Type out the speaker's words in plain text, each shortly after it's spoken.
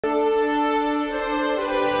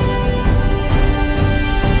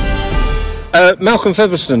Malcolm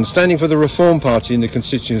Featherstone, standing for the Reform Party in the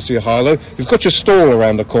constituency of Harlow. You've got your stall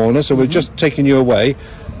around the corner, so we're just taking you away.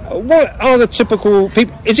 What are the typical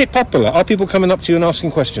people? Is it popular? Are people coming up to you and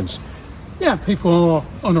asking questions? Yeah, people are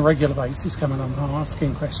on a regular basis coming up and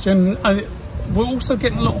asking questions. We're also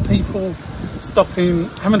getting a lot of people stopping,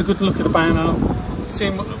 having a good look at the banner,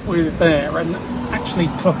 seeing we're there, and actually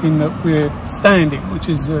clocking that we're standing, which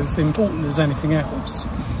is as important as anything else.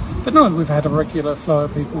 But no, we've had a regular flow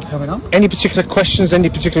of people coming up. Any particular questions, any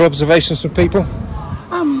particular observations from people?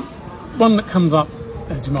 One that comes up,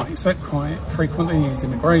 as you might expect, quite frequently is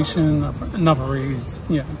immigration. Another is,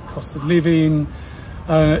 cost of living,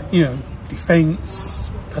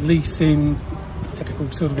 defence, policing,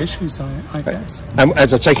 typical sort of issues, I guess.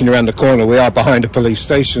 As I've taken you around the corner, we are behind a police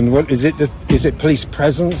station. What is it? Is it police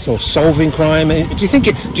presence or solving crime? Do you think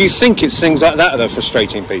it's things like that that are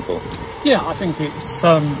frustrating people? Yeah, I think it's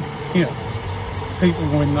people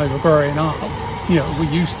when they were growing up,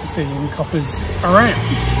 we're used to seeing coppers around,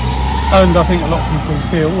 and I think a lot of people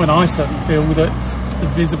feel, and I certainly feel, that the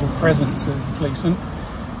visible presence of the policeman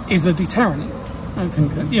is a deterrent. I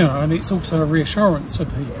think that, and it's also a reassurance for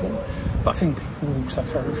people. But I think people are also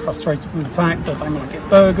very frustrated with the fact that they might get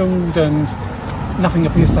burgled and nothing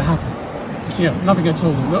appears to happen. Nothing at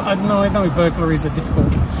all. I know burglary is a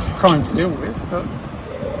difficult crime to deal with, but...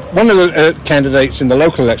 One of the candidates in the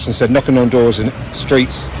local election said knocking on doors in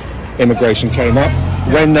streets, immigration came up.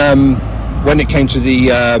 When it came to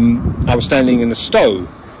the... I was standing in the Stowe,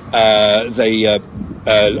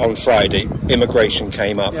 on Friday, immigration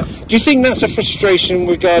came up. Yep. Do you think that's a frustration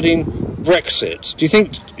regarding Brexit? Do you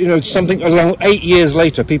think, something along 8 years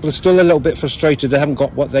later, people are still a little bit frustrated they haven't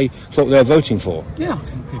got what they thought they were voting for? Yeah, I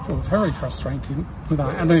think people are very frustrated with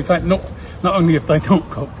that. And in fact, not only have they not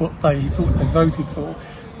got what they thought they voted for,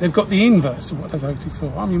 they've got the inverse of what they voted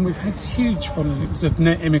for. I mean, we've had huge volumes of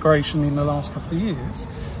net immigration in the last couple of years,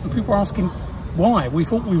 and people are asking why. We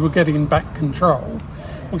thought we were getting back control.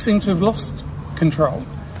 We seem to have lost control.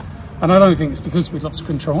 And I don't think it's because we lost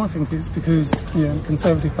control. I think it's because the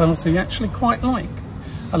Conservative Party actually quite like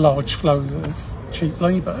a large flow of cheap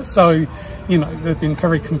labour. So, they've been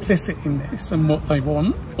very complicit in this, and what they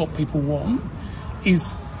want, what people want, is,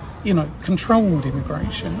 controlled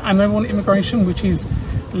immigration. And they want immigration which is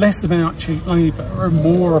less about cheap labour and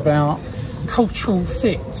more about cultural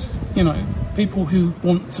fit. People who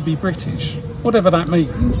want to be British, whatever that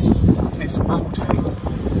means, and it's a broad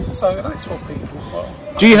thing. So that's what people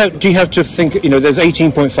want. Do you have to think? There's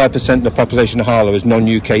 18.5% of the population of Harlow is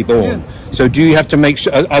non-UK born. Yeah. So do you have to make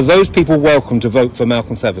sure? Are those people welcome to vote for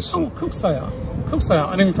Malcolm Featherstone? Oh, of course they are. Of course they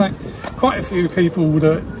are. And in fact, quite a few people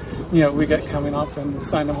that we get coming up and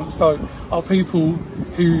saying they want to vote are people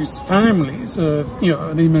whose families are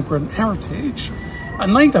an immigrant heritage,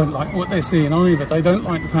 and they don't like what they're seeing either. They don't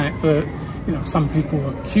like the fact that some people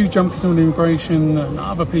are queue jumping on immigration, and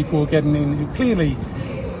other people are getting in who clearly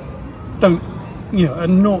don't, are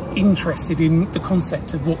not interested in the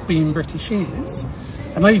concept of what being British is,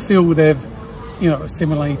 and they feel they've,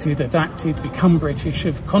 assimilated, adapted, become British,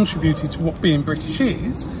 have contributed to what being British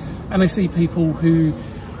is, and they see people who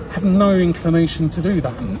have no inclination to do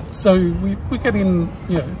that. And so we're getting,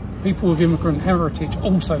 people of immigrant heritage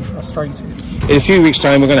also frustrated. In a few weeks'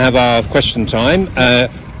 time, we're going to have our question time.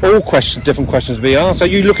 All questions, different questions will be asked. Are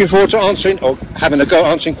you looking forward to answering or having a go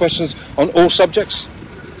at answering questions on all subjects?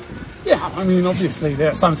 Yeah, I mean, obviously there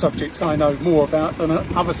are some subjects I know more about than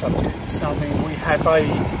other subjects. I mean, we have a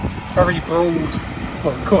very broad,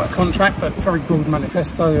 well, we call it a contract, but very broad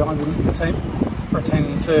manifesto. I wouldn't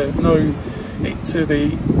pretend to know it to the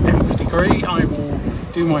nth degree. I will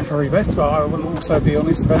do my very best, but I will also be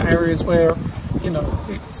honest about areas where,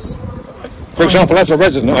 it's... For example, as a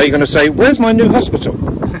resident, are you going to say, where's my new hospital?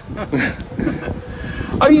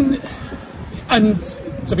 I mean, and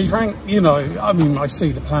to be frank, I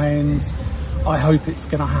see the plans. I hope it's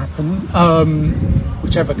going to happen,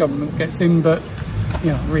 whichever government gets in. But,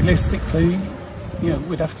 realistically,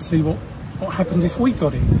 we'd have to see what happened if we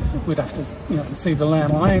got in. We'd have to, see the lay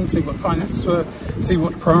of the land, see what finances were, see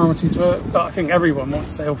what the priorities were. But I think everyone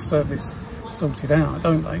wants the health service sorted out,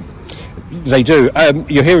 don't they? They do.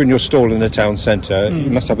 You're here in your stall in the town centre.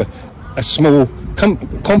 You must have a small,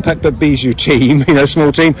 compact but bijou team.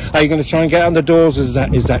 Small team. Are you going to try and get on the doors? Is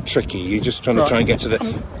that tricky? You're just trying to try and get to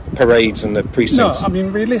the parades and the precincts. No, I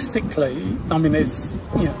mean realistically, there's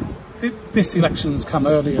this election's come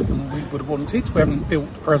earlier than we would have wanted. We haven't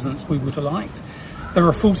built the presence we would have liked. There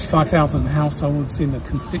are 45,000 households in the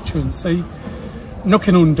constituency.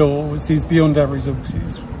 Knocking on doors is beyond our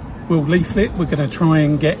resources. We'll leaflet. We're going to try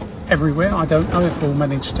and get everywhere. I don't know if we'll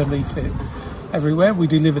manage to leaflet everywhere. We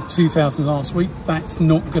delivered 2,000 last week. That's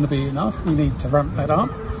not going to be enough. We need to ramp that up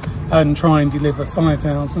and try and deliver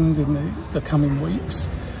 5,000 in the coming weeks.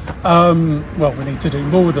 Well, we need to do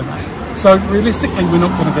more than that. So realistically, we're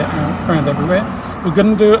not going to get around everywhere. We're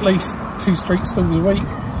going to do at least 2 street stalls a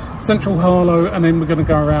week, Central Harlow, and then we're going to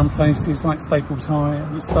go around places like Staples High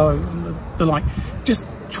and the Stowe and the like. Just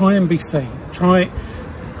try and be seen. Try,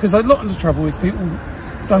 because a lot of the trouble is people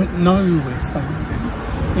don't know we're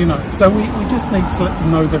standing, you know. So we just need to let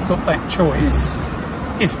them know they've got that choice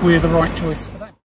if we're the right choice.